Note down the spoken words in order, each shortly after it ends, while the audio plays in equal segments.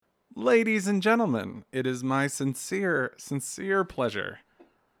Ladies and gentlemen, it is my sincere pleasure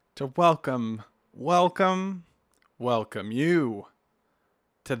to welcome you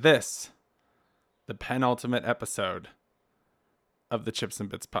to this, the penultimate episode of the Chips and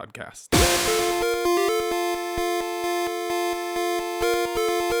Bits podcast.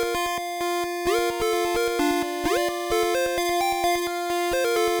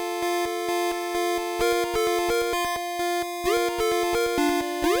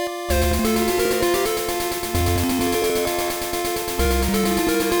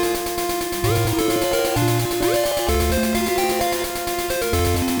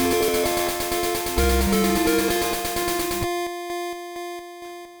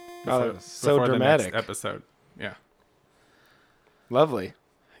 So Before dramatic. The next episode. Yeah. Lovely.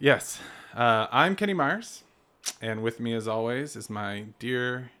 Yes. I'm Kenny Myers, and with me as always is my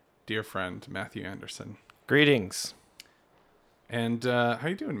dear friend, Matthew Anderson. Greetings. And how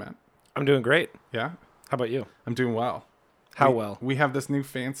you doing, Matt? I'm doing great. Yeah? How about you? I'm doing well. Well? We have this new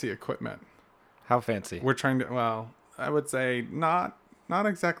fancy equipment. How fancy? We're trying to, well, I would say not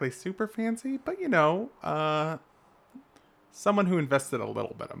exactly super fancy, but someone who invested a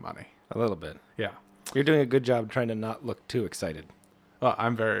little bit of money. A little bit. Yeah. You're doing a good job trying to not look too excited. Well,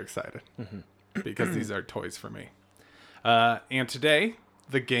 I'm very excited because these are toys for me. And today,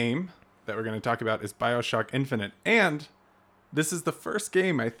 the game that we're going to talk about is BioShock Infinite. And this is the first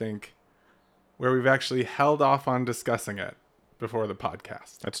game, I think, where we've actually held off on discussing it before the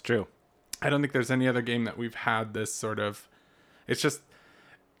podcast. That's true. I don't think there's any other game that we've had this sort of...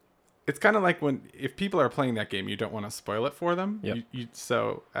 It's kind of like if people are playing that game, you don't want to spoil it for them. Yep.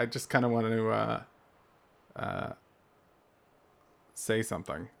 So I just kind of want to say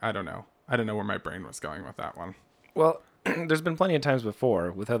something. I don't know where my brain was going with that one. Well, there's been plenty of times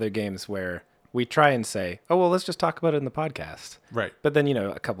before with other games where we try and say, oh, well, let's just talk about it in the podcast. Right. But then,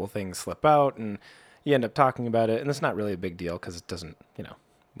 a couple of things slip out and you end up talking about it. And it's not really a big deal because it doesn't,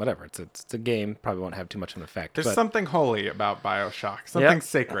 whatever. It's a game. Probably won't have too much of an effect. There's something holy about BioShock, something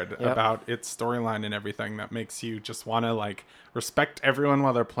sacred Yep. about its storyline and everything that makes you just want to respect everyone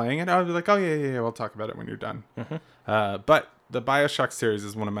while they're playing it. I'll be like, oh yeah, we'll talk about it when you're done. But the BioShock series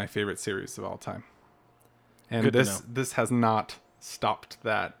is one of my favorite series of all time, and Good to know. this has not stopped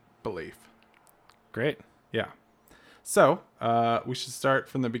that belief. Great. Yeah. So we should start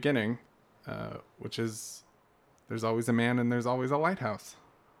from the beginning, which is there's always a man and there's always a lighthouse.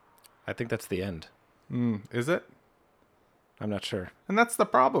 I think that's the end. Is it? I'm not sure. And that's the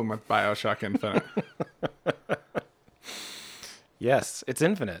problem with BioShock Infinite. Yes, it's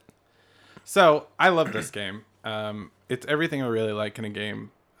infinite. So I love this game. It's everything I really like in a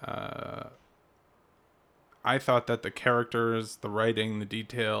game. I thought that the characters, the writing, the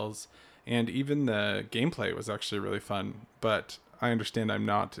details, and even the gameplay was actually really fun. But I understand I'm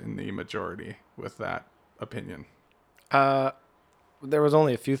not in the majority with that opinion. There was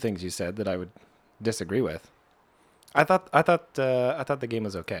only a few things you said that I would disagree with. I thought the game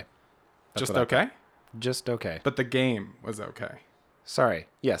was okay. That's Just what I okay? thought. Just okay. But the game was okay. Sorry.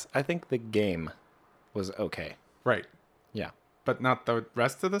 Yes, I think the game was okay. Right. Yeah. But not the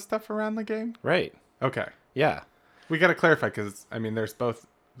rest of the stuff around the game? Right. Okay. Yeah. We got to clarify because, there's both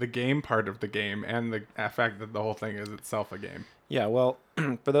the game part of the game and the fact that the whole thing is itself a game. Yeah, well,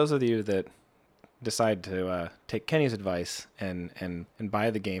 for those of you that decide to take Kenny's advice and buy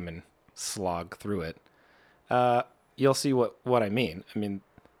the game and slog through it, you'll see what I mean.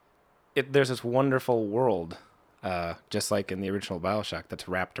 There's this wonderful world, just like in the original BioShock, that's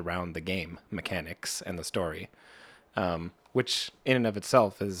wrapped around the game mechanics and the story, which in and of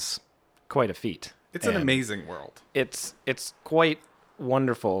itself is quite a feat. It's an amazing world. It's quite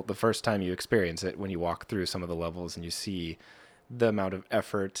wonderful the first time you experience it, when you walk through some of the levels and you see the amount of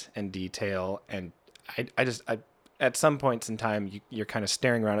effort and detail. And I at some points in time, you're kind of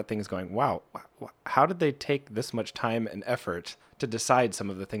staring around at things going, wow, how did they take this much time and effort to decide some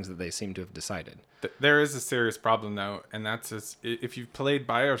of the things that they seem to have decided? There is a serious problem, though, and that's if you've played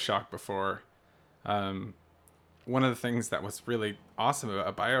BioShock before, one of the things that was really awesome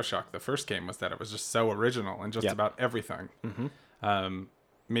about BioShock, the first game, was that it was just so original and just about everything.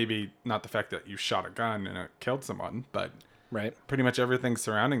 Maybe not the fact that you shot a gun and it killed someone, but right, pretty much everything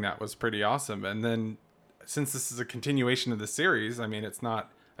surrounding that was pretty awesome. And then, since this is a continuation of the series, it's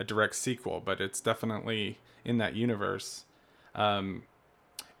not a direct sequel, but it's definitely in that universe.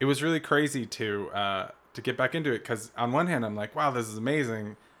 It was really crazy to get back into it, because on one hand I'm like, wow, this is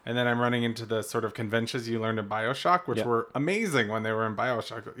amazing, and then I'm running into the sort of conventions you learned in BioShock, which were amazing when they were in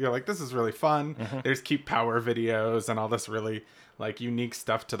BioShock. You're like, this is really fun. There's keep power videos and all this really unique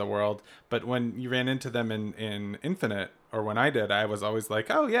stuff to the world. But when you ran into them in Infinite, or when I did, I was always like,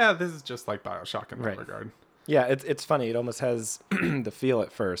 oh yeah, this is just like BioShock in that Right. regard. Yeah, it's funny. It almost has the feel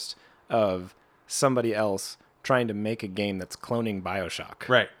at first of somebody else trying to make a game that's cloning BioShock.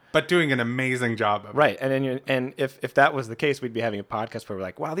 Right. But doing an amazing job of it. Right. And then and if that was the case, we'd be having a podcast where we're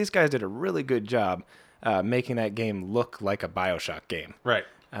like, wow, these guys did a really good job making that game look like a BioShock game. Right.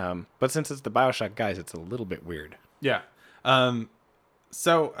 But since it's the BioShock guys, it's a little bit weird. Yeah.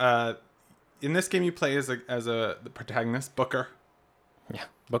 So in this game, you play as the protagonist, Booker. Yeah.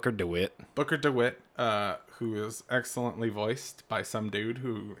 Booker DeWitt. Booker DeWitt, who is excellently voiced by some dude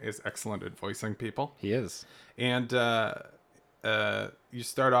who is excellent at voicing people. He is. And you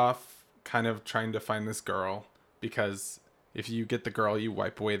start off kind of trying to find this girl, because if you get the girl, you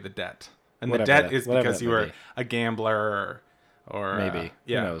wipe away the debt. And Whatever the debt that- is whatever because that you may were be. a gambler or Maybe.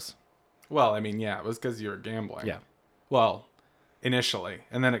 yeah. Who knows? Well, I mean, yeah, it was because you were gambling. Yeah. Well, initially,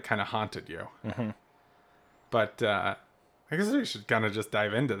 and then it kind of haunted you. Mm-hmm. But I guess we should kind of just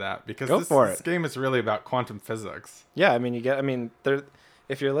dive into that, because Go for this it. game is really about quantum physics. Yeah, I mean, there.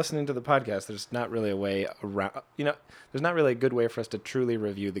 If you're listening to the podcast, there's not really a way around. There's not really a good way for us to truly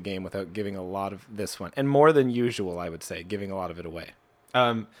review the game without giving a lot of this one, and more than usual, I would say, giving a lot of it away.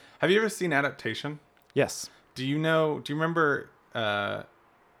 Have you ever seen Adaptation? Yes. Do you remember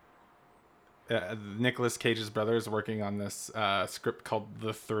Nicolas Cage's brother is working on this script called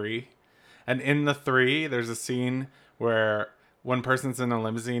The Three? And in The Three, there's a scene where one person's in a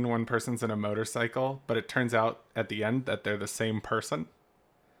limousine, one person's in a motorcycle, but it turns out at the end that they're the same person.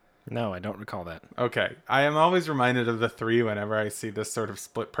 No, I don't recall that. Okay. I am always reminded of The Three whenever I see this sort of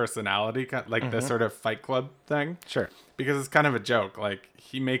split personality, like this sort of Fight Club thing. Sure. Because it's kind of a joke. Like,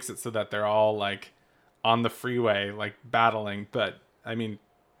 he makes it so that they're all, like, on the freeway, like, battling. But, I mean,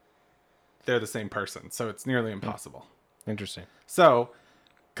 they're the same person. So it's nearly impossible. Interesting. So,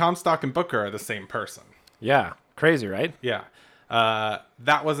 Comstock and Booker are the same person. Yeah. Crazy, right? Yeah.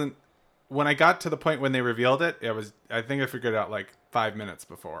 That wasn't... When I got to the point when they revealed it, I think I figured it out, like, 5 minutes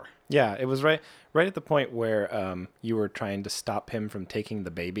before. Yeah, it was right at the point where you were trying to stop him from taking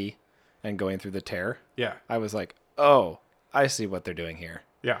the baby and going through the tear. Yeah. I was like, oh, I see what they're doing here.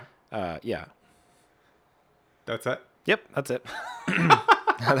 Yeah. Yeah. That's it? Yep, that's it.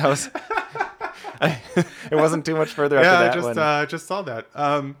 That was. It wasn't too much further Yeah, after that. I just saw that.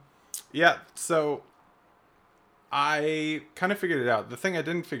 Yeah, so I kind of figured it out. The thing I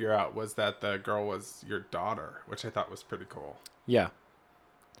didn't figure out was that the girl was your daughter, which I thought was pretty cool. Yeah.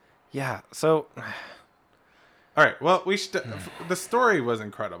 Yeah. So. All right. Well, the story was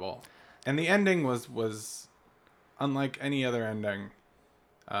incredible, and the ending was unlike any other ending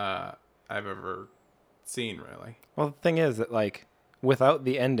I've ever seen. Really. Well, the thing is that, like, without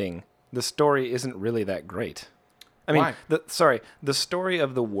the ending, the story isn't really that great. I mean, Why? the story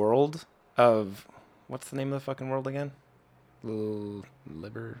of the world of what's the name of the fucking world again?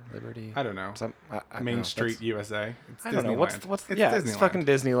 Liberty. I don't know. I Main know, Street, that's- USA. It's I don't know. What's Disneyland. it's fucking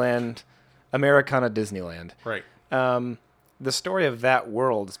Disneyland, Americana Disneyland. Right. The story of that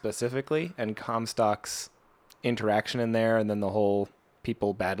world specifically, and Comstock's interaction in there, and then the whole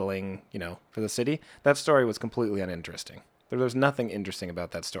people battling, for the city. That story was completely uninteresting. There was nothing interesting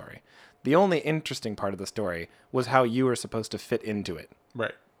about that story. The only interesting part of the story was how you were supposed to fit into it.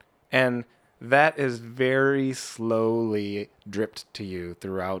 Right. And that is very slowly dripped to you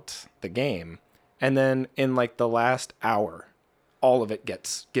throughout the game. And then in like the last hour, all of it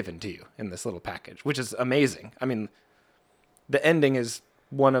gets given to you in this little package, which is amazing. I mean, the ending is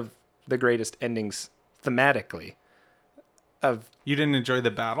one of the greatest endings thematically of You didn't enjoy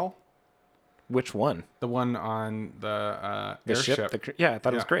the battle? which one? The one on the airship. Ship? Yeah, I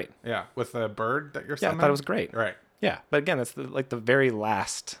thought it was great. Yeah, with the bird that you're Yeah, I summoning. thought it was great. Right. Yeah, but again, it's the very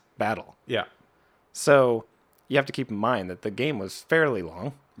last battle. Yeah. So you have to keep in mind that the game was fairly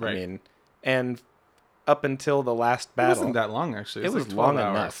long. Right. I mean, and up until the last It battle, wasn't that long, actually. It was was like 12 long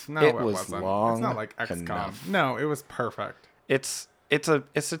hours. enough. No, It it was wasn't. long It's not like XCOM. enough. No, it was perfect. it's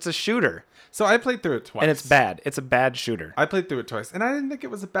a shooter, So I played through it twice. and it's bad. It's a bad shooter. I played through it twice, and I didn't think it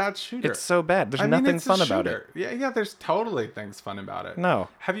was a bad shooter. It's so bad. There's I mean, nothing it's a fun about it. shooter. Yeah, there's totally things fun about it. No.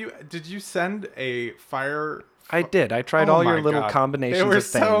 Did you send a fire? I did. I tried Oh all your my little God. combinations They were of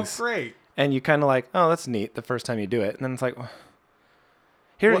things, so great. and you kind of like, oh, that's neat the first time you do it, and then it's like,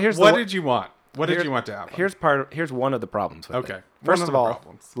 here's What the, did you want? What did here- you want to happen? Here's one of the problems with Okay. it. One First of of the all,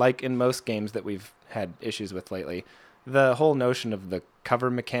 problems. like in most games that we've had issues with lately, the whole notion of the cover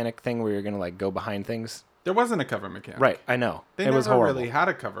mechanic thing where you're gonna like go behind things There wasn't a cover mechanic. Right, I know. They it never was horrible. really had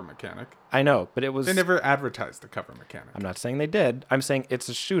a cover mechanic. I know, but it was... They never advertised the cover mechanic. I'm not saying they did. I'm saying it's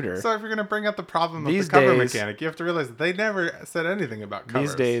a shooter. So if you're going to bring up the problem of These the cover days- mechanic, you have to realize that they never said anything about covers.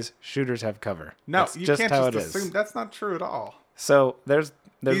 These days, shooters have cover. No, That's you just can't how just it assume. is. That's not true at all. So there's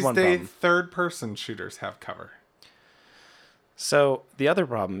These one days, problem. third-person shooters have cover. So the other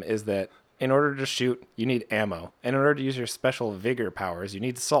problem is that in order to shoot, you need ammo. And in order to use your special vigor powers, you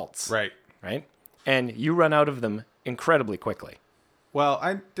need salts. Right. Right? And you run out of them incredibly quickly. Well,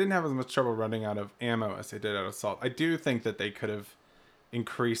 I didn't have as much trouble running out of ammo as I did out of salt. I do think that they could have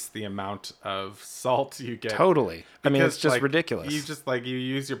increased the amount of salt you get. Totally. I mean, it's Because, just like, ridiculous. You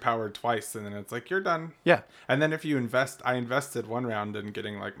use your power twice, and then it's like, you're done. Yeah. And then if you invest, I invested one round in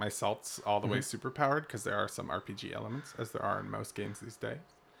getting like my salts all the way Mm-hmm. super powered, because there are some RPG elements, as there are in most games these days.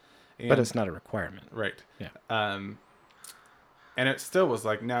 And, But it's not a requirement. right. Yeah. And it still was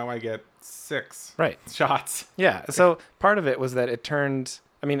like, now I get 6 Right. shots. Yeah. So part of it was that it turned.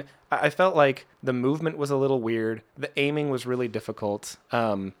 I mean, I felt like the movement was a little weird. The aiming was really difficult.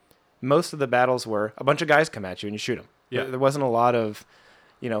 Most of the battles were a bunch of guys come at you and you shoot them. Yeah. There wasn't a lot of,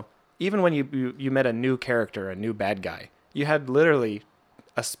 even when you met a new character, a new bad guy, you had literally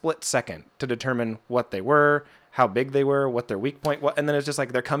a split second to determine what they were, how big they were, what their weak point was, and then it's just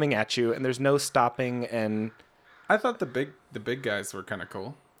like they're coming at you and there's no stopping, and I thought the big guys were kind of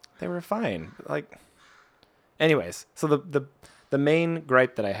cool. they were fine. Like, anyways, so the main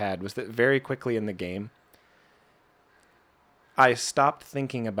gripe that I had was that very quickly in the game, I stopped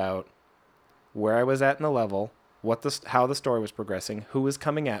thinking about where I was at in the level, how the story was progressing, who was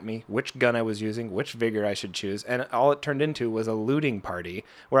coming at me, which gun I was using, which vigor I should choose, and all it turned into was a looting party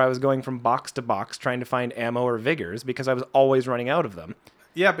where I was going from box to box trying to find ammo or vigors because I was always running out of them.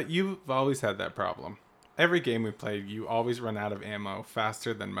 Yeah, but you've always had that problem. Every game we played, you always run out of ammo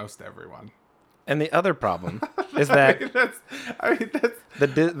faster than most everyone. And the other problem is that that's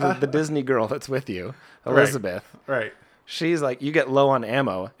the Disney girl that's with you, Elizabeth, right. she's like, you get low on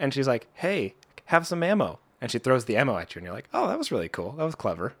ammo, and she's like, hey, have some ammo. And she throws the ammo at you, and you're like, oh, that was really cool. That was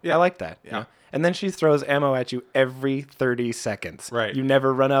clever. Yeah. I like that. Yeah. And then she throws ammo at you every 30 seconds. Right. You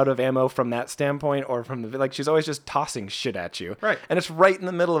never run out of ammo from that standpoint or from the... Like, she's always just tossing shit at you. Right. And it's right in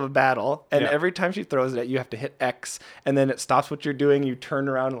the middle of a battle. And Yeah. every time she throws it at you, you have to hit X. And then it stops what you're doing. You turn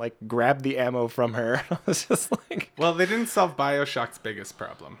around and, like, grab the ammo from her. I was just like... Well, they didn't solve BioShock's biggest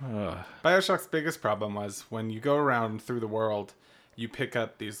problem. Ugh. BioShock's biggest problem was when you go around through the world, you pick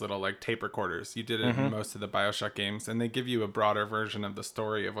up these little like tape recorders. You did it in most of the BioShock games, and they give you a broader version of the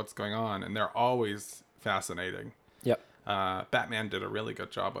story of what's going on, and they're always fascinating. Yep. Batman did a really good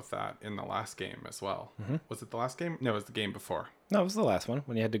job with that in the last game as well. Was it the last game? No, it was the game before. No, it was the last one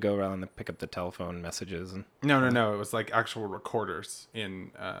when you had to go around and pick up the telephone messages. And No. It was like actual recorders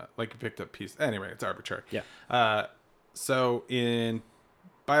in, like you picked up pieces. Anyway, it's arbitrary. Yeah. So in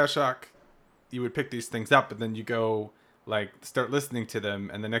BioShock, you would pick these things up, but then you go like start listening to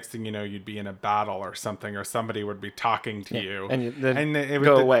them, and the next thing you know, you'd be in a battle or something, or somebody would be talking to you, and then it would,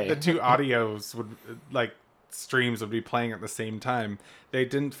 go away. The two audios would like streams would be playing at the same time. They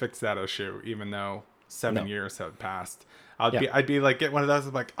didn't fix that issue, even though 7 years had passed. I'd be like, get one of those.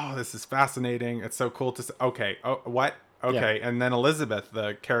 I'm like, oh, this is fascinating. It's so cool to. Okay. Oh, what? Okay. And then Elizabeth,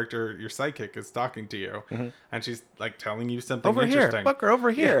 the character, your psychic, is talking to you, and she's like telling you something over interesting. here, Booker, over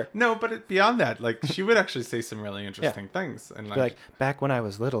here. No, but beyond that, like she would actually say some really interesting things, and Be like, back when I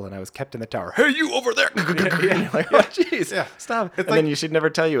was little and I was kept in the tower. Hey, you over there! And you're like, oh, jeez, Yeah. stop. And like- then she'd never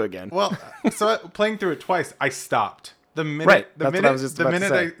tell you again. well, so playing through it twice, I stopped. The minute, Right, the that's what minute, I was just the about to minute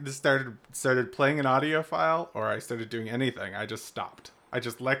say. I just started playing an audio file, or I started doing anything, I just stopped. I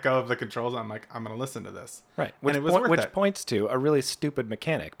just let go of the controls. I'm like, I'm gonna listen to this. Right, And it was worth which it. points to a really stupid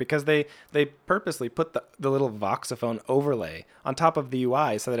mechanic because they purposely put the little voxophone overlay on top of the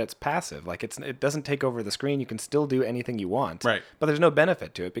UI so that it's passive. Like it doesn't take over the screen. You can still do anything you want. Right. But there's no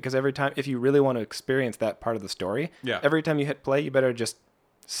benefit to it because every time, if you really want to experience that part of the story, every time you hit play, you better just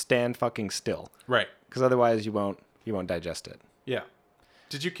stand fucking still Right. because otherwise you won't digest it. Yeah.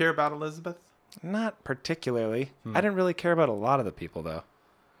 Did you care about Elizabeth? Not particularly. I didn't really care about a lot of the people though.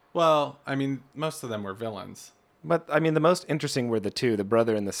 Well, I mean, most of them were villains. But I mean, the most interesting were the two, the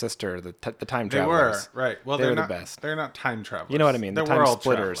brother and the sister, the time They travelers. were right. Well, They they're were the not best. They're not time travelers. You know what I mean? The They're time world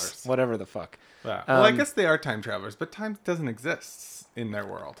splitters, travelers. whatever the fuck. Yeah. Well, I guess they are time travelers, but time doesn't exist in their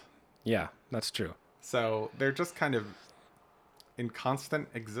world. Yeah, that's true. So they're just kind of in constant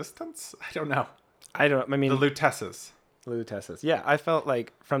existence. I don't know. I mean, The Lutesses. Lutesses. Yeah, I felt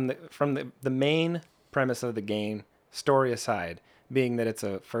like from the main premise of the game, story aside, being that it's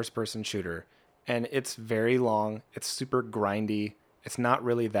a first-person shooter, and it's very long, it's super grindy, it's not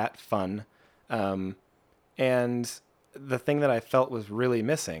really that fun. And the thing that I felt was really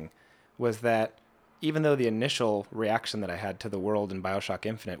missing was that even though the initial reaction that I had to the world in BioShock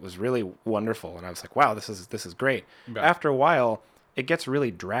Infinite was really wonderful, and I was like, wow, this is great. Yeah. After a while, it gets really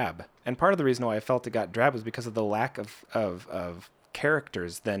drab. And part of the reason why I felt it got drab was because of the lack of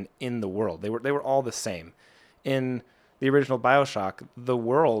characters then in the world. They were all the same. In the original BioShock, the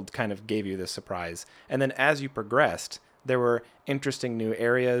world kind of gave you this surprise. And then as you progressed, there were interesting new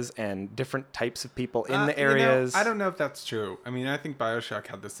areas and different types of people in the areas. I don't know if that's true. I mean, I think BioShock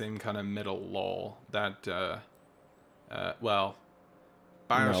had the same kind of middle lull that, well,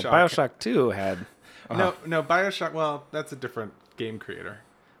 BioShock. No, BioShock 2 had... No, BioShock, well, that's a different game creator.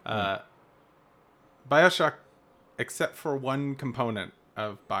 BioShock, except for one component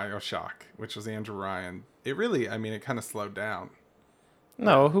of BioShock, which was Andrew Ryan, it really, I mean, it kind of slowed down.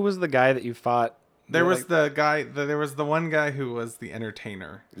 No, who was the guy that you fought? There was the one guy who was the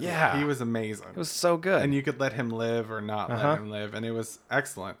entertainer. Yeah. He was amazing. It was so good. And you could let him live or not let him live, and it was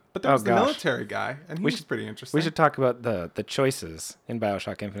excellent. But there Oh, was the gosh. military guy, and he was pretty interesting. We should talk about the choices in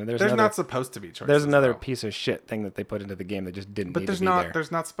BioShock Infinite. There's another, not supposed to be choices. There's another though. piece of shit thing that they put into the game that just didn't But need there's to be not. there.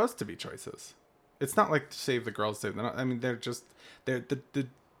 There's not supposed to be choices. It's not like save the girls, save the. I mean, they're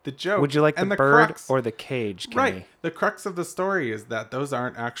the joke. Would you like the and bird crux, or the cage, Kenny? Right. The crux of the story is that those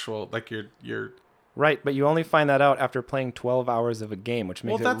aren't actual. Like you're. Right, but you only find that out after playing 12 hours of a game, which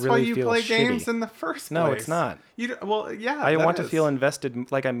makes Well, that's it really why you feel play shitty. games in the first place. No, it's not. I want to feel invested,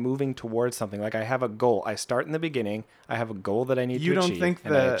 like I'm moving towards something, like I have a goal. I start in the beginning. I have a goal that I need to achieve,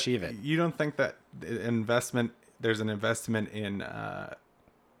 and I achieve it. You don't think that there's an investment in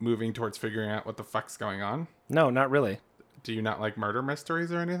moving towards figuring out what the fuck's going on? No, not really. Do you not like murder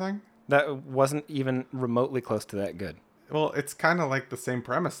mysteries or anything? That wasn't even remotely close to that good. Well, it's kind of like the same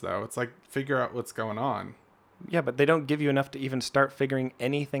premise, though. It's like figure out what's going on. Yeah, but they don't give you enough to even start figuring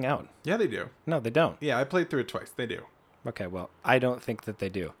anything out. Yeah, they do. No, they don't. Yeah, I played through it twice. They do. Okay, well, I don't think that they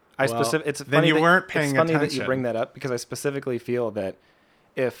do. It's then funny you weren't it's paying funny that you attention. bring that up because I specifically feel that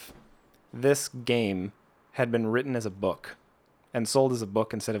if this game had been written as a book and sold as a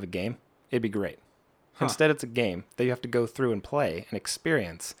book instead of a game, it'd be great. Huh. Instead, it's a game that you have to go through and play and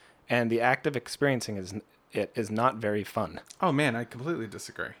experience, and the act of experiencing is not very fun. Oh man, I completely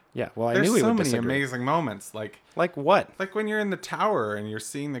disagree. Yeah, well, I There's knew we so would many disagree. amazing moments, like what? like when you're in the tower and you're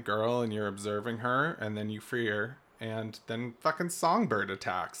seeing the girl and you're observing her, and then you free her, and then fucking Songbird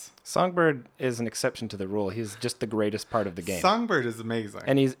attacks. Songbird is an exception to the rule. He's just the greatest part of the game. Songbird is amazing.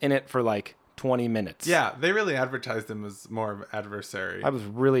 And he's in it for like 20 minutes. Yeah, they really advertised him as more of an adversary. I was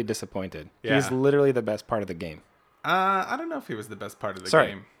really disappointed. Yeah. He's literally the best part of the game. I don't know if he was the best part of the Sorry.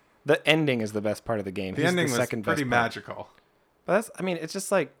 game. The ending is the best part of the game. The He's ending the was second pretty best part. magical. But that's, I mean, it's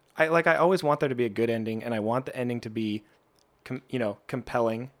just like I always want there to be a good ending, and I want the ending to be,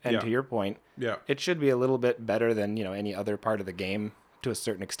 compelling. And Yeah. to your point, Yeah. it should be a little bit better than any other part of the game to a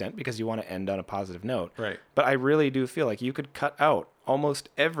certain extent because you want to end on a positive note. Right. But I really do feel like you could cut out almost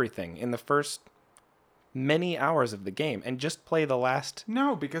everything in the first many hours of the game and just play the last.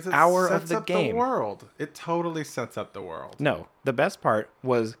 No, because it hour sets of the up game. the world. It totally sets up the world. No, the best part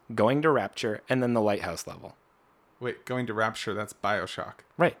was going to Rapture and then the lighthouse level. Wait, going to Rapture, that's BioShock.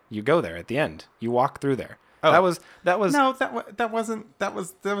 Right, you go there at the end. You walk through there. Oh. That was No, that wasn't. That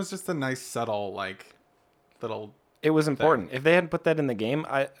was just a nice subtle little. It was important. If they hadn't put that in the game,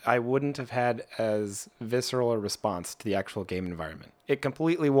 I wouldn't have had as visceral a response to the actual game environment. It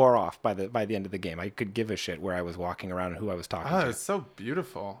completely wore off by the end of the game. I could give a shit where I was walking around and who I was talking Oh, to. it's so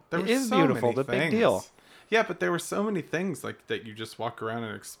beautiful. It is beautiful, the big deal. Yeah, but there were so many things like that you just walk around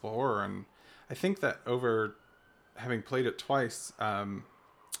and explore, and I think that over having played it twice,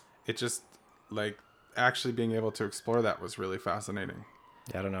 it just like actually being able to explore that was really fascinating.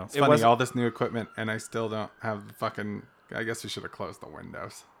 Yeah, I don't know. It's funny, all this new equipment, and I still don't have the fucking. I guess we should have closed the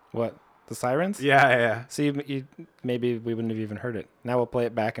windows. What? The sirens? Yeah. See, maybe we wouldn't have even heard it. Now we'll play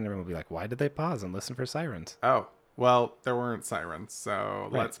it back and everyone will be like, why did they pause and listen for sirens? Oh, well, there weren't sirens, so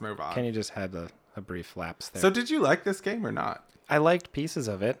Right. let's move on. Kenny just had a brief lapse there. So did you like this game or not? I liked pieces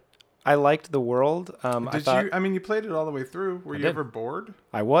of it. I liked the world. I mean, you played it all the way through. Were you did. ever bored?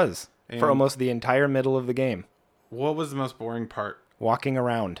 I was And- for almost the entire middle of the game, What was the most boring part? walking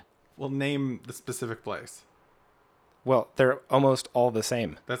around. Well, name the specific place. Well, they're almost all the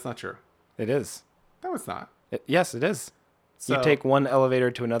same. That's not true. It is. No, it's not. Yes, it is. So, You take one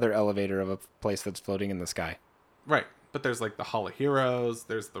elevator to another elevator of a place that's floating in the sky. right, but there's like the Hall of Heroes.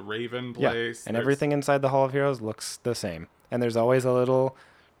 There's the Raven place. And there's- everything inside the Hall of Heroes looks the same. And there's always a little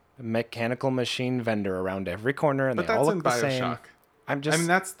mechanical machine vendor around every corner, and But they all that's look in the same. BioShock. I'm just. I mean,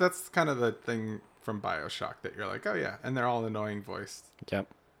 that's kind of the thing from BioShock that you're like, oh yeah, and they're all annoying voiced. Yep.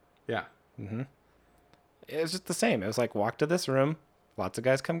 Yeah. It was just the same. It was like, walk to this room, lots of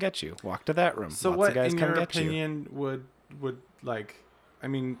guys come get you. Walk to that room, So lots what, of guys in come your get you. opinion, would like? I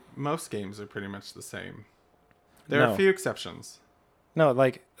mean, most games are pretty much the same. There are No. a few exceptions. No,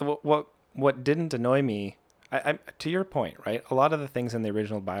 like what didn't annoy me, I to your point, right? A lot of the things in the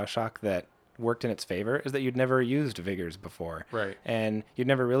original BioShock that worked in its favor is that you'd never used Vigors before, Right. and you'd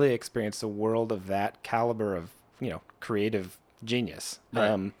never really experienced a world of that caliber of creative genius.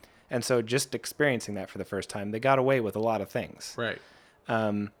 Right. And so just experiencing that for the first time, they got away with a lot of things. Right.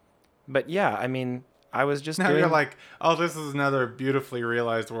 But yeah, I mean, I was just Now doing. you're like, oh, this is another beautifully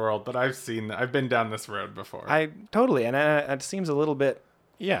realized world, but I've been down this road before. I totally, and it seems a little bit.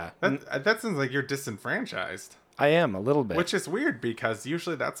 Yeah, That sounds like you're disenfranchised, I am a little bit. which is weird because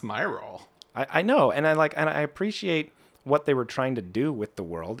usually that's my role. I know, and I appreciate what they were trying to do with the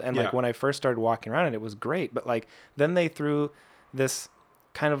world, and like Yeah. when I first started walking around it was great, but like then they threw this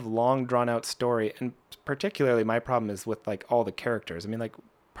kind of long drawn out story, and particularly my problem is with like all the characters. I mean, like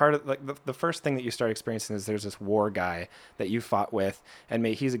part of like the first thing that you start experiencing is there's this war guy that you fought with, and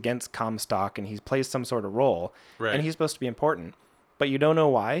he's against Comstock, and he plays some sort of role, Right. and he's supposed to be important, but you don't know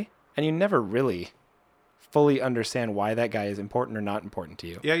why, and you never really fully understand why that guy is important or not important to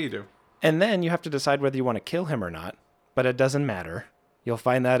you. Yeah, you do. And then you have to decide whether you want to kill him or not, but it doesn't matter. You'll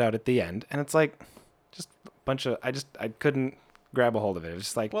find that out at the end. And it's like just a bunch of I couldn't grab a hold of it. It was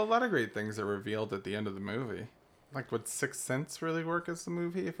just like, Well, a lot of great things are revealed at the end of the movie. Like, would Sixth Sense really work as a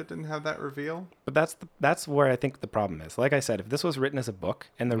movie if it didn't have that reveal? but that's where I think the problem is. Like I said, if this was written as a book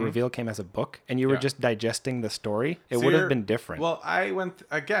and the reveal came as a book and you were Yeah. just digesting the story, it So would have you're- been different. Well, I went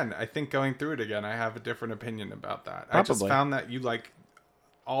again. I think going through it again, I have a different opinion about that. I just Probably. found that you like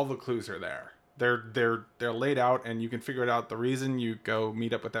all the clues are there. They're laid out, and you can figure it out. The reason you go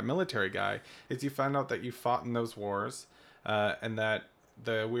meet up with that military guy is you find out that you fought in those wars, and that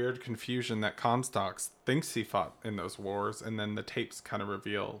the weird confusion that Comstock thinks he fought in those wars, and then the tapes kind of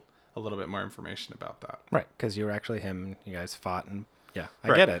reveal a little bit more information about that. Right, because you were actually him. You guys fought, and yeah, I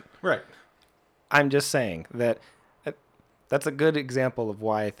Right. get it. Right. I'm just saying that that's a good example of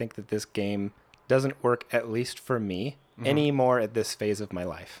why I think that this game doesn't work, at least for me, anymore at this phase of my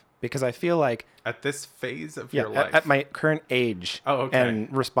life. Because I feel like, At this phase of yeah, your life, at my current age Oh, okay.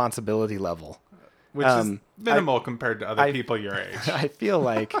 and responsibility level, which is um, minimal compared to other people your age. I feel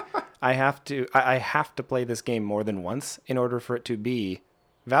like I have to play this game more than once in order for it to be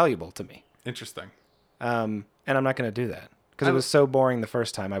valuable to me. Interesting. And I'm not going to do that. Because it was so boring the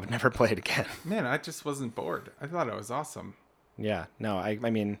first time, I would never play it again. Man, I just wasn't bored. I thought it was awesome. Yeah, no, I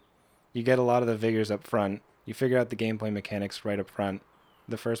mean, you get a lot of the vigors up front. You figure out the gameplay mechanics right up front.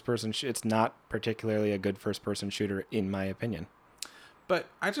 The first person, it's not particularly a good first person shooter, in my opinion. But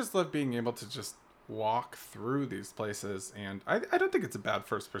I just love being able to just walk through these places, and I don't think it's a bad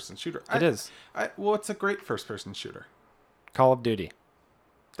first person shooter. It is. Well, it's a great first person shooter. Call of Duty.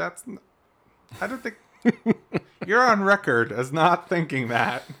 I don't think you're on record as not thinking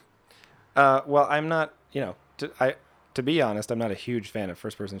that. Well, I'm not, to be honest, I'm not a huge fan of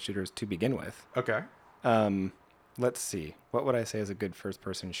first person shooters to begin with. Okay. Let's see. What would I say is a good first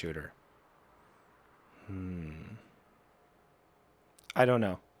person shooter? I don't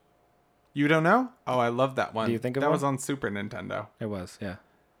know. You don't know? Oh, I love that one. Do you think of that one? was on Super Nintendo? It was, yeah.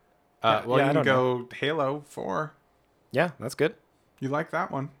 Well, yeah, I you can don't go Halo 4. Yeah, that's good. You like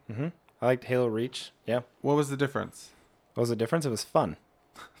that one? I liked Halo Reach. Yeah. What was the difference? What was the difference? It was fun.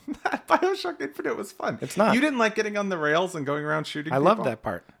 BioShock Infinite was fun. It's not. You didn't like getting on the rails and going around shooting I people? loved that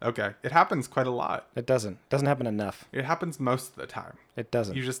part. Okay. It happens quite a lot. It doesn't happen enough. It happens most of the time. It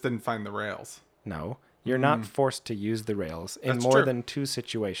doesn't. You just didn't find the rails. No. You're not forced to use the rails in That's more true. than 2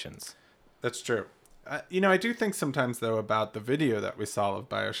 situations. That's true. I do think sometimes, though, about the video that we saw of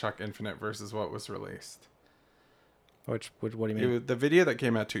BioShock Infinite versus what was released. What do you mean? The video that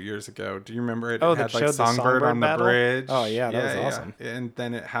came out 2 years ago, do you remember it? Oh, It that had showed the Songbird on the battle? bridge. Oh, yeah, that was awesome. And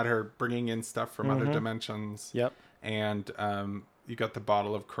then it had her bringing in stuff from other dimensions. Yep. And you got the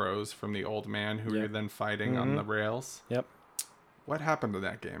bottle of crows from the old man who Yeah. you're then fighting on the rails. Yep. What happened to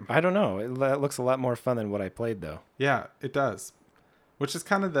that game? I don't know. It looks a lot more fun than what I played, though. Yeah, it does. Which is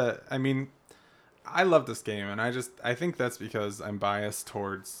kind of I love this game, and I think that's because I'm biased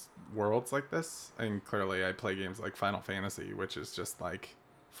towards worlds like this. And clearly I play games like Final Fantasy, which is just like,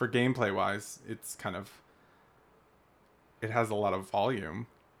 for gameplay wise, it's kind of, it has a lot of volume,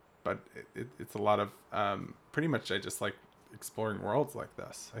 but it's a lot of, pretty much I just like exploring worlds like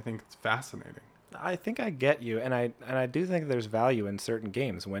this. I think it's fascinating. I think I get you, and I do think there's value in certain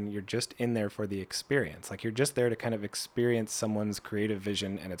games when you're just in there for the experience. Like you're just there to kind of experience someone's creative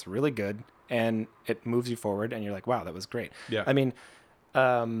vision, and it's really good, and it moves you forward, and you're like, wow, that was great. Yeah. I mean,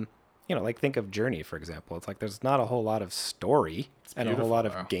 like think of Journey, for example. It's like there's not a whole lot of story and a whole lot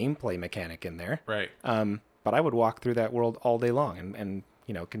of gameplay mechanic in there. Right. But I would walk through that world all day long and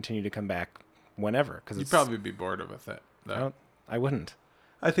continue to come back whenever. Cause You'd probably be bored with it, though. I wouldn't.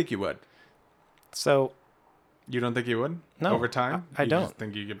 I think you would. So... You don't think you would? No. Over time? I don't. Just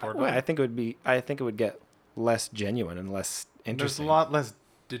think you get bored Well, with it? I think it would get less genuine and less There's interesting. a lot less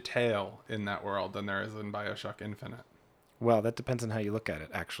detail in that world than there is in BioShock Infinite. Well, that depends on how you look at it,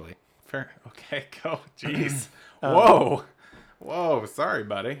 actually. Fair. Okay, go. Jeez. Whoa. Whoa. Sorry,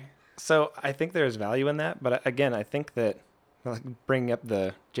 buddy. So I think there's value in that, but again, I think that bringing up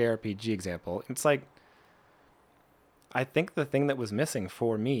the JRPG example, it's like I think the thing that was missing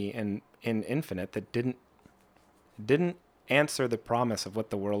for me in Infinite that didn't answer the promise of what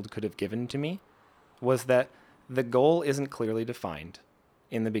the world could have given to me was that the goal isn't clearly defined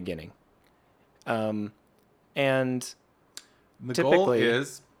in the beginning. And the goal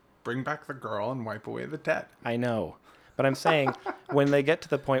is bring back the girl and wipe away the dead. I know. But I'm saying when they get to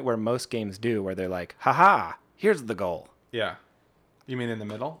the point where most games do, where they're like, haha, here's the goal. Yeah. You mean in the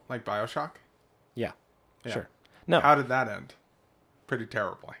middle? Like BioShock? Yeah. Yeah. Sure. No. How did that end? Pretty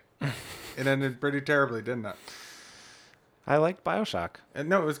terribly. It ended pretty terribly, didn't it? I liked BioShock. And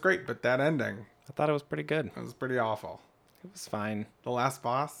no, it was great, but that ending, I thought it was pretty good. it was pretty awful. It was fine. The last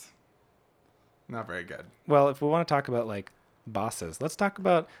boss, not very good. Well, if we want to talk about like bosses, let's talk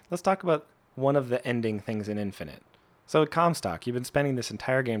about one of the ending things in Infinite. So at Comstock, you've been spending this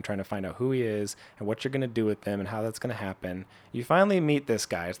entire game trying to find out who he is and what you're going to do with them and how that's going to happen. You finally meet this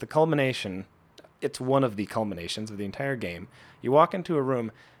guy. It's the culmination. It's one of the culminations of the entire game. You walk into a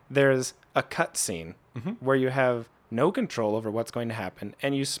room. There's a cutscene where you have no control over what's going to happen,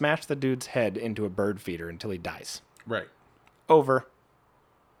 and you smash the dude's head into a bird feeder until he dies. Right. Over.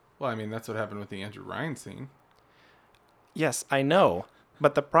 Well, I mean, that's what happened with the Andrew Ryan scene. Yes, I know.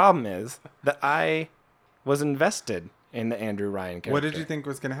 But the problem is that I was invested in the Andrew Ryan character. What did you think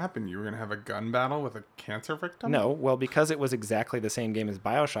was going to happen? You were going to have a gun battle with a cancer victim? No, well, because it was exactly the same game as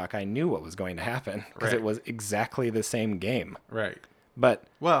BioShock, I knew what was going to happen because it was exactly the same game. Right. But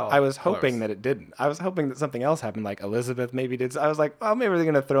I was hoping close. that it didn't. I was hoping that something else happened, like Elizabeth maybe did. I was like, oh, maybe they're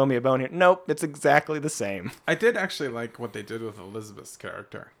going to throw me a bone here. Nope, it's exactly the same. I did actually like what they did with Elizabeth's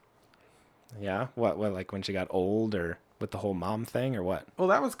character. Yeah? What, like when she got old or with the whole mom thing or what? Well,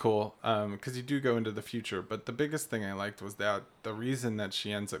 that was cool because you do go into the future. But the biggest thing I liked was that the reason that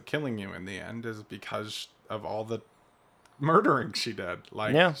she ends up killing you in the end is because of all the murdering she did.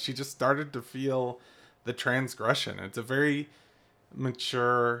 Like, she just started to feel the transgression. It's a very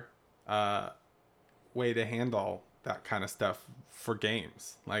mature way to handle that kind of stuff for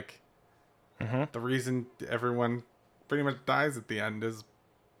games. Like, the reason everyone pretty much dies at the end is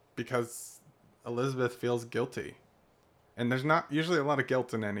because Elizabeth feels guilty. And there's not usually a lot of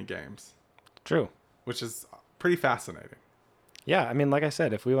guilt in any games. True. Which is pretty fascinating. Yeah, I mean, like I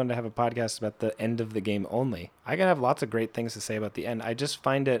said, if we wanted to have a podcast about the end of the game only, I could have lots of great things to say about the end. I just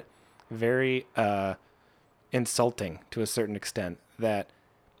find it very insulting to a certain extent that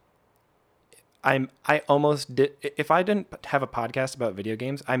I almost did. If I didn't have a podcast about video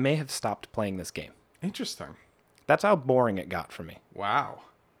games, I may have stopped playing this game. Interesting. That's how boring it got for me. Wow.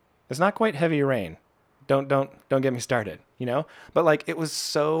 It's not quite Heavy Rain. Don't get me started, you know? But like it was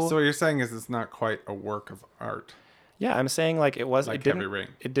so. So what you're saying is it's not quite a work of art. Yeah, I'm saying like it was. Like it didn't. Heavy Rain.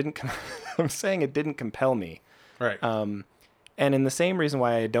 It didn't. I'm saying it didn't compel me. Right. And in the same reason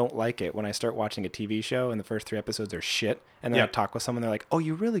why I don't like it when I start watching a TV show and the first 3 episodes are shit, and then I talk with someone, they're like, "Oh,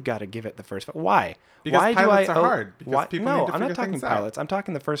 you really got to give it the first." Why? Because why pilots do I? are hard. Because why? people No, need to I'm not figure talking things out. pilots. I'm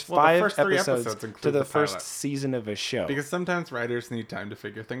talking the first Well, the 5 first 3 episodes include to the the first pilot. season of a show. Because sometimes writers need time to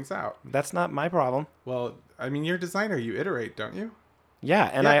figure things out. That's not my problem. Well, I mean, you're a designer. You iterate, don't you?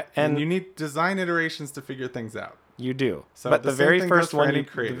 Yeah, and you need design iterations to figure things out. You do. So but the the very same thing first goes for one, any the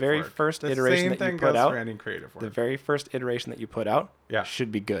creative very work. first The iteration same that you thing put goes for out, any creative work. the very first iteration that you put out, Yeah.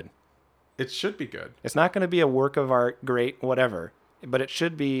 should be good. It should be good. It's not going to be a work of art, great, whatever, but it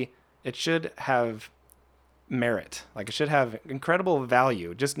should have merit. Like it should have incredible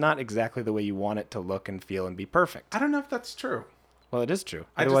value, just not exactly the way you want it to look and feel and be perfect. I don't know if that's true. Well, it is true.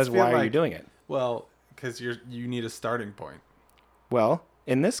 I just Otherwise, feel why are you like- doing it? Well, because you need a starting point. Well,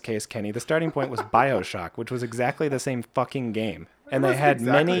 in this case, Kenny, the starting point was BioShock, which was exactly the same fucking game. And they wasn't had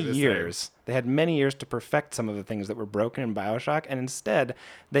exactly many the same. years. They had many years to perfect some of the things that were broken in BioShock, and instead,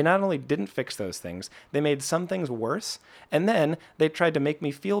 they not only didn't fix those things, they made some things worse, and then they tried to make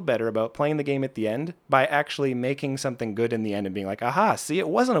me feel better about playing the game at the end by actually making something good in the end and being like, aha, see, it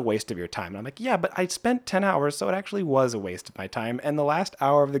wasn't a waste of your time. And I'm like, yeah, but I spent 10 hours, so it actually was a waste of my time, and the last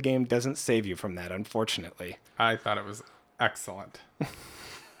hour of the game doesn't save you from that, unfortunately. I thought it was excellent.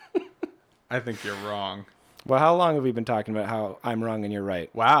 I think you're wrong. Well, how long have we been talking about how I'm wrong and you're right?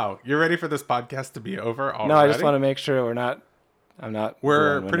 Wow, you're ready for this podcast to be over already? No, I just want to make sure I'm not.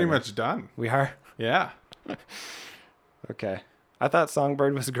 We're blowing pretty wind over. much done. We are? Yeah. Okay. I thought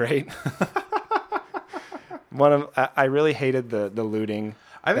Songbird was great. I really hated the looting.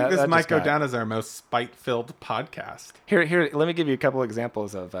 I think this That might just go got- down as our most spite-filled podcast. Here. Let me give you a couple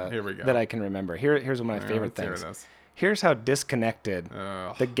examples of Here we go. that I can remember. Here's one of my favorite Let's hear things. this. Here's how disconnected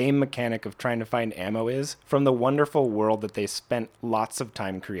Ugh. the game mechanic of trying to find ammo is from the wonderful world that they spent lots of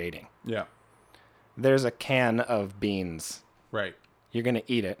time creating. Yeah. There's a can of beans. Right. You're going to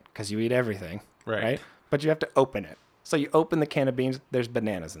eat it because you eat everything, Right. right? But you have to open it. So you open the can of beans, there's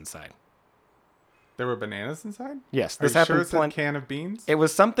bananas inside. There were bananas inside? Yes, Are this you sure happened it's a plenty. can of beans? It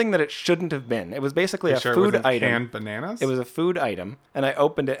was something that it shouldn't have been. It was basically You a sure it food wasn't item. canned bananas? It was a food item, and I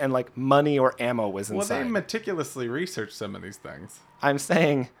opened it, and like money or ammo was Well, inside. they meticulously researched some of these things. I'm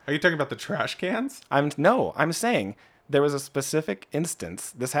saying, Are you talking about the trash cans? I'm saying there was a specific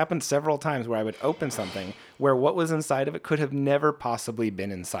instance. This happened several times where I would open something where what was inside of it could have never possibly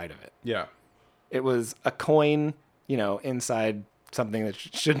been inside of it. Yeah. It was a coin, inside something that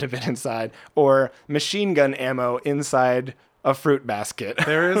shouldn't have been inside, or machine gun ammo inside a fruit basket.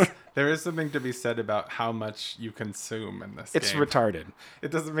 There is something to be said about how much you consume in this It's game. retarded. It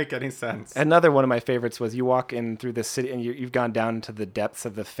doesn't make any sense. Another one of my favorites was you walk in through the city and you've gone down into the depths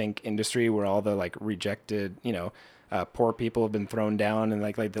of the Fink industry where all the like rejected, poor people have been thrown down and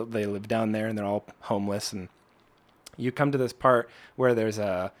like they live down there and they're all homeless. And you come to this part where there's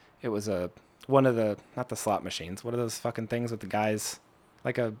one of the, not the slot machines, what are those fucking things with the guys,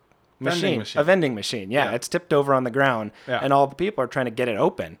 like a machine. A vending machine. Yeah, Yeah. it's tipped over on the ground Yeah. and all the people are trying to get it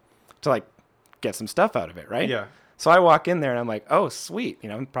open to like get some stuff out of it, right? Yeah. So I walk in there and I'm like, oh, sweet.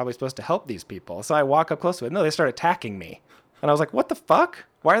 I'm probably supposed to help these people. So I walk up close to it. No, they start attacking me. And I was like, what the fuck?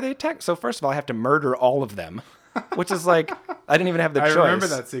 Why are they attacking? So first of all, I have to murder all of them, which is like, I didn't even have the I choice. remember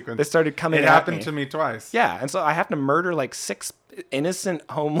that sequence. They started coming It at happened me. to me twice. Yeah. And so I have to murder like 6 innocent,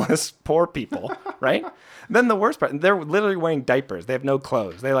 homeless, poor people, right? Then the worst part, they're literally wearing diapers. They have no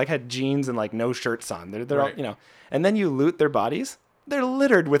clothes. They like had jeans and like no shirts on. They're Right. all, and then you loot their bodies. They're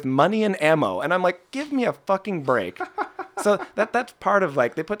littered with money and ammo. And I'm like, give me a fucking break. So that's part of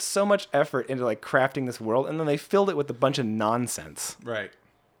like, they put so much effort into like crafting this world and then they filled it with a bunch of nonsense. Right.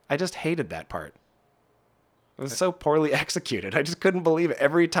 I just hated that part. It was so poorly executed. I just couldn't believe it.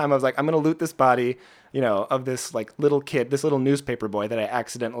 Every time I was like, I'm going to loot this body, of this like little kid, this little newspaper boy that I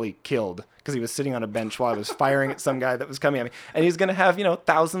accidentally killed because he was sitting on a bench while I was firing at some guy that was coming at me. And he's going to have,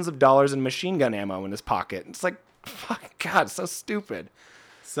 thousands of dollars in machine gun ammo in his pocket. It's like, fuck God, so stupid.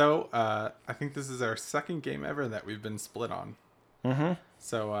 So, I think this is our second game ever that we've been split on. Mm-hmm.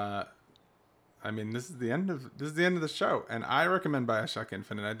 So, this is the end of the show, and I recommend BioShock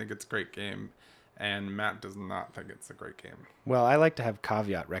Infinite. I think it's a great game, and Matt does not think it's a great game. Well, I like to have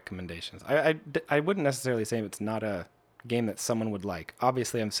caveat recommendations. I wouldn't necessarily say it's not a game that someone would like.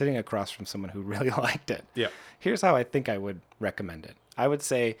 Obviously, I'm sitting across from someone who really liked it. Yeah. Here's how I think I would recommend it. I would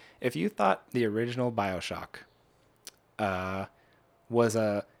say if you thought the original BioShock was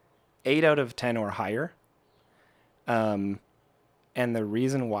a 8 out of 10 or higher, and the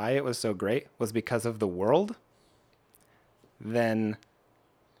reason why it was so great was because of the world, then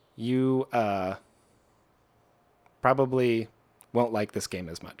you probably won't like this game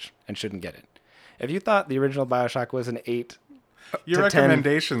as much and shouldn't get it. If you thought the original BioShock was an 8 Your to 10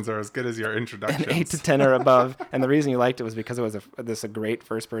 recommendations are as good as your introductions. an 8 to 10 or above, and the reason you liked it was because it was a great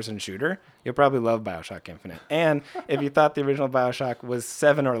first-person shooter, you'll probably love BioShock Infinite. And if you thought the original BioShock was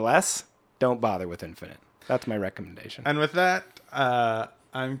 7 or less, don't bother with Infinite. That's my recommendation. And with that,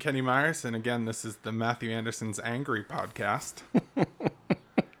 I'm Kenny Myers, and again, this is the Matthew Anderson's Angry Podcast,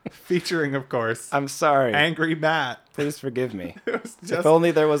 featuring, of course, I'm sorry. Angry Matt. Please forgive me. It was just, If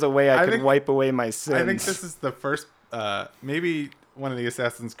only there was a way I could think- wipe away my sins. I think this is the first, maybe one of the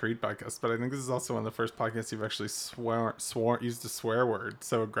Assassin's Creed podcasts, but I think this is also one of the first podcasts you've actually used a swear word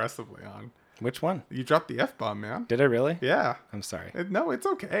so aggressively on. Which one? You dropped the F-bomb, man. Did I really? Yeah. I'm sorry. No, it's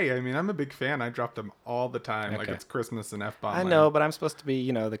okay. I mean, I'm a big fan. I drop them all the time. Like Okay. it's Christmas and F-bomb. I know, but I'm supposed to be,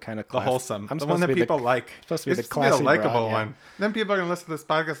 the kind of The wholesome. I'm the one supposed that to be people like. supposed to be It's the classy likable broad, yeah. one. Then people are going to listen to this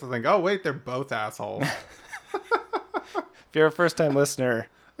podcast and think, oh, wait, they're both assholes. If you're a first-time listener,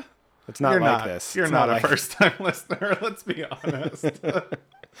 it's not You're like not. this. You're It's not a like- first-time listener. Let's be honest.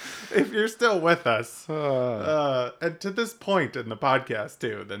 If you're still with us, and to this point in the podcast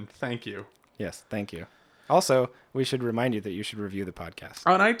too, then thank you. Yes, thank you. Also, we should remind you that you should review the podcast.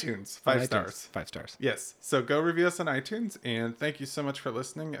 On iTunes, On 5 iTunes. stars. 5 stars. Yes. So go review us on iTunes, and thank you so much for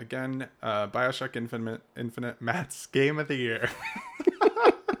listening. Again, BioShock Infinite, Matt's Game of the Year.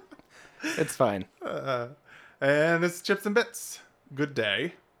 It's fine. And it's Chips and Bits. Good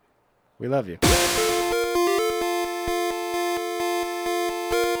day. We love you.